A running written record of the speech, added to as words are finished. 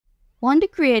Want to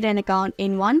create an account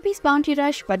in One Piece Bounty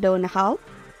Rush but don't know how?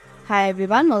 Hi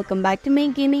everyone, welcome back to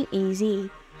Make Gaming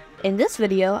Easy. In this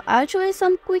video, I'll show you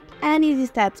some quick and easy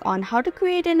steps on how to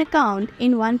create an account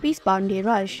in One Piece Bounty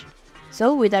Rush.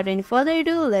 So without any further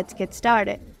ado, let's get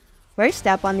started. First,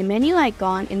 tap on the menu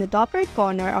icon in the top right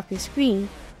corner of your screen.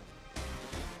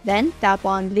 Then tap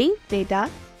on Link Data.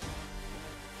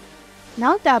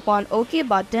 Now tap on OK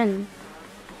button.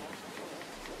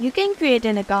 You can create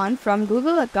an account from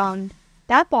Google account.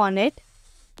 Tap on it.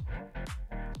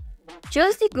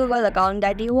 Choose the Google account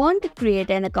that you want to create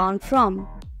an account from.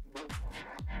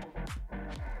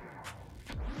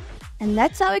 And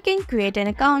that's how you can create an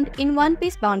account in One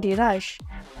Piece Bounty Rush.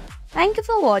 Thank you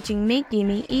for watching Make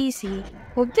Gaming Easy.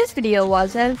 Hope this video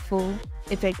was helpful.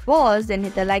 If it was, then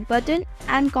hit the like button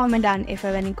and comment down if you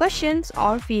have any questions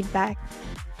or feedback.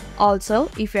 Also,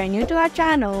 if you are new to our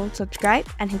channel, subscribe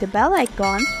and hit the bell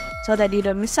icon so that you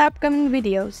don't miss our upcoming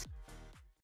videos.